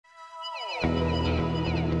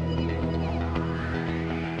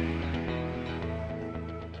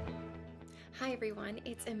everyone,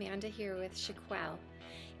 it's Amanda here with Chiquel.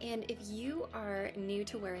 And if you are new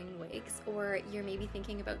to wearing wigs, or you're maybe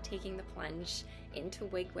thinking about taking the plunge into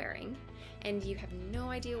wig wearing, and you have no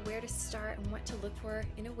idea where to start and what to look for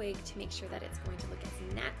in a wig to make sure that it's going to look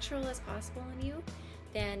as natural as possible on you,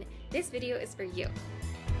 then this video is for you.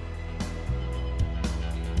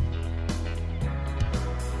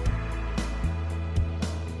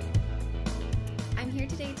 I'm here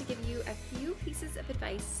today to give you a few pieces of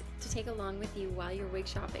advice to take along with you while you're wig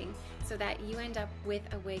shopping so that you end up with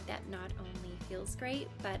a wig that not only feels great,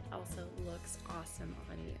 but also looks awesome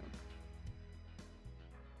on you.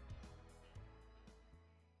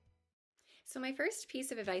 So my first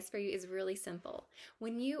piece of advice for you is really simple.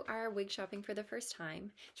 When you are wig shopping for the first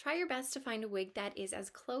time, try your best to find a wig that is as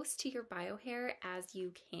close to your bio hair as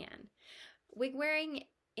you can. Wig wearing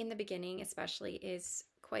in the beginning especially is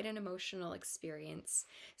quite an emotional experience.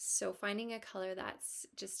 So finding a color that's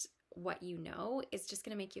just what you know is just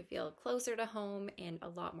going to make you feel closer to home and a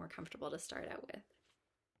lot more comfortable to start out with.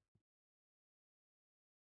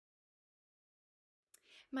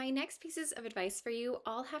 My next pieces of advice for you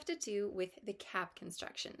all have to do with the cap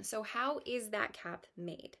construction. So how is that cap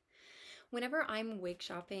made? Whenever I'm wig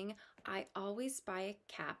shopping, I always buy a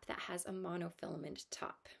cap that has a monofilament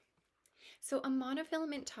top. So a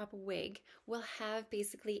monofilament top wig will have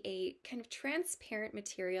basically a kind of transparent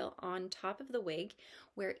material on top of the wig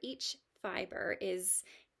where each fiber is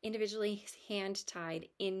individually hand tied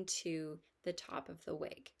into the top of the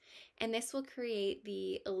wig. And this will create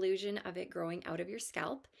the illusion of it growing out of your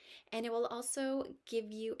scalp, and it will also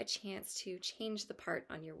give you a chance to change the part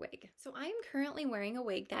on your wig. So I'm currently wearing a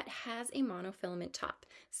wig that has a monofilament top.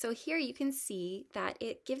 So here you can see that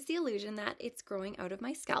it gives the illusion that it's growing out of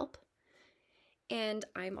my scalp. And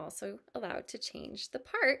I'm also allowed to change the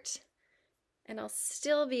part, and I'll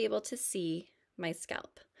still be able to see my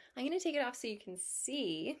scalp. I'm going to take it off so you can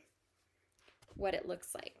see what it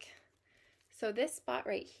looks like. So this spot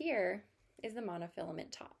right here is the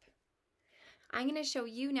monofilament top. I'm going to show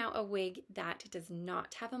you now a wig that does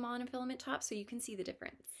not have a monofilament top so you can see the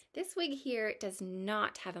difference. This wig here does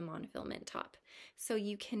not have a monofilament top, so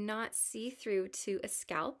you cannot see through to a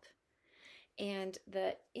scalp, and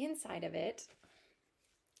the inside of it,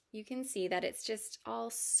 you can see that it's just all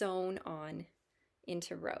sewn on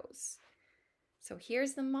into rows. So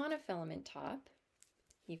here's the monofilament top.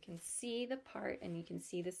 You can see the part and you can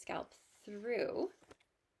see the scalp through.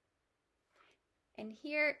 And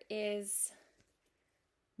here is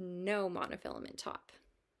no monofilament top.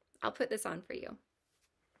 I'll put this on for you.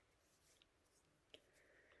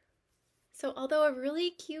 So although a really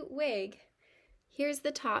cute wig, here's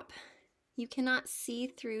the top. You cannot see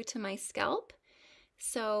through to my scalp,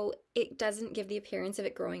 so it doesn't give the appearance of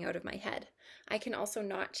it growing out of my head. I can also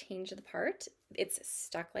not change the part. It's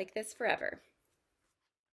stuck like this forever.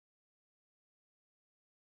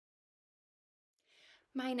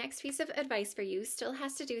 My next piece of advice for you still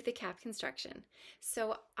has to do with the cap construction.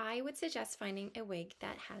 So I would suggest finding a wig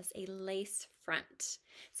that has a lace front.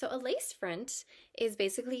 So a lace front is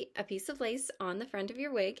basically a piece of lace on the front of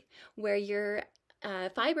your wig where your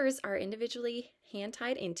fibers are individually hand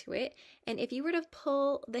tied into it, and if you were to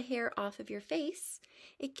pull the hair off of your face,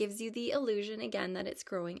 it gives you the illusion again that it's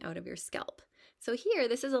growing out of your scalp. So here,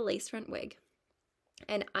 this is a lace front wig,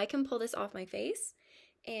 and I can pull this off my face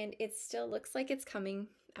and it still looks like it's coming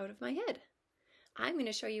out of my head. I'm going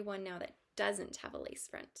to show you one now that doesn't have a lace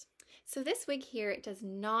front. So this wig here, it does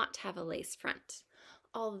not have a lace front.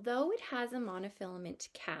 Although it has a monofilament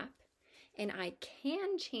cap and I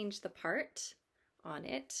can change the part on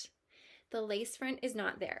it, the lace front is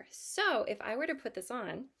not there. So if I were to put this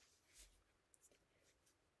on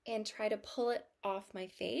and try to pull it off my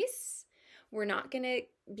face, we're not going to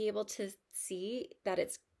be able to see that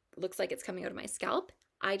it looks like it's coming out of my scalp.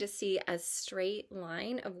 I just see a straight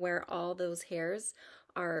line of where all those hairs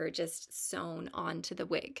are just sewn onto the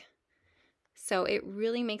wig. So it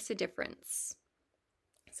really makes a difference.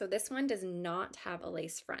 So this one does not have a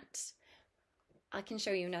lace front. I can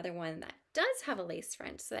show you another one that does have a lace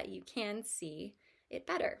front so that you can see it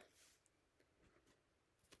better.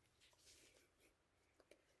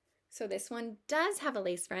 So this one does have a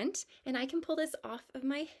lace front, and I can pull this off of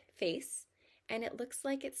my face and it looks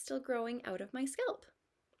like it's still growing out of my scalp.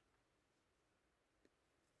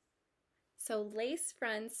 So lace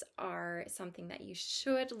fronts are something that you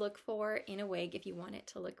should look for in a wig if you want it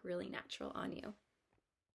to look really natural on you.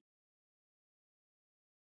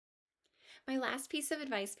 My last piece of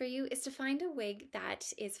advice for you is to find a wig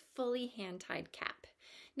that is fully hand-tied cap.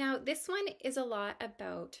 Now, this one is a lot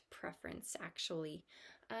about preference, actually.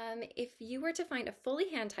 If you were to find a fully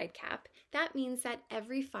hand-tied cap, that means that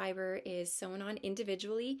every fiber is sewn on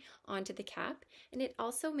individually onto the cap, and it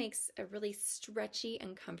also makes a really stretchy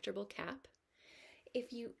and comfortable cap.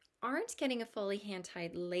 If you aren't getting a fully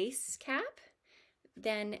hand-tied lace cap,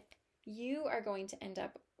 then you are going to end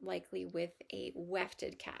up likely with a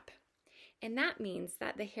wefted cap. And that means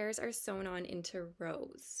that the hairs are sewn on into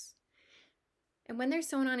rows. And when they're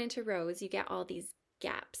sewn on into rows, you get all these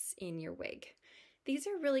gaps in your wig. These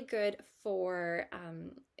are really good for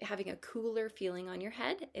having a cooler feeling on your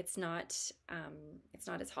head. It's not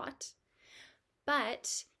as hot.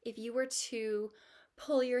 But if you were to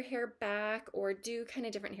pull your hair back or do kind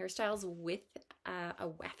of different hairstyles with a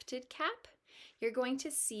wefted cap, you're going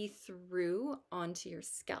to see through onto your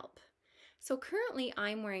scalp. So currently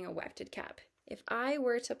I'm wearing a wefted cap. If I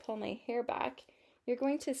were to pull my hair back, you're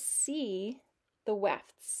going to see the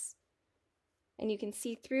wefts, and you can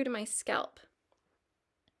see through to my scalp.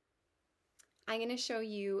 I'm going to show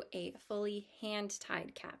you a fully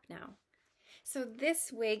hand-tied cap now. So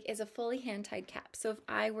this wig is a fully hand-tied cap. So if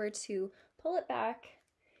I were to pull it back,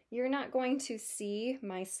 you're not going to see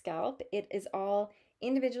my scalp. It is all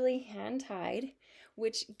individually hand-tied,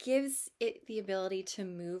 which gives it the ability to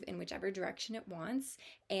move in whichever direction it wants,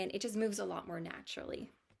 and it just moves a lot more naturally.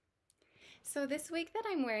 So this wig that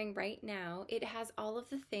I'm wearing right now, it has all of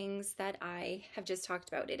the things that I have just talked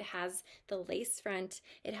about. It has the lace front,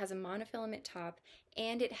 it has a monofilament top,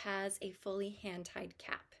 and it has a fully hand-tied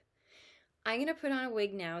cap. I'm going to put on a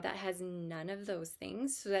wig now that has none of those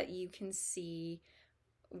things so that you can see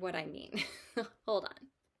what I mean. Hold on.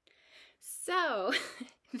 So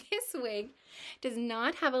this wig does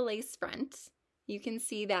not have a lace front. You can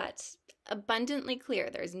see that abundantly clear.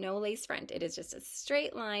 There's no lace front. It is just a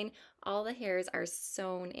straight line. All the hairs are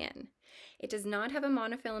sewn in. It does not have a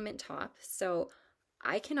monofilament top, so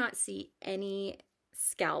I cannot see any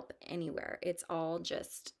scalp anywhere. It's all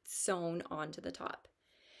just sewn onto the top.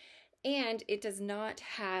 And it does not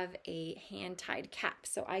have a hand-tied cap,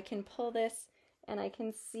 so I can pull this and I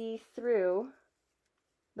can see through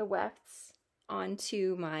the wefts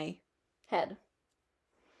onto my head.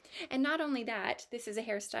 And not only that, this is a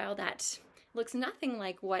hairstyle that looks nothing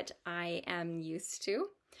like what I am used to,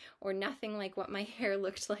 or nothing like what my hair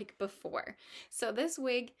looked like before. So this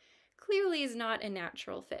wig clearly is not a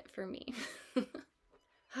natural fit for me.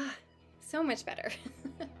 So much better.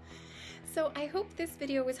 So I hope this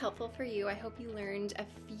video was helpful for you. I hope you learned a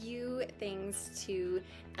few things to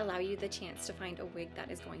allow you the chance to find a wig that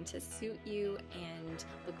is going to suit you and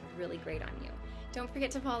look really great on you. Don't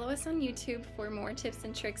forget to follow us on YouTube for more tips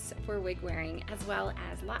and tricks for wig wearing, as well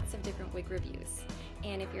as lots of different wig reviews.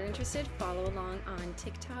 And if you're interested, follow along on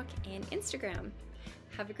TikTok and Instagram.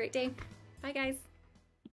 Have a great day. Bye guys.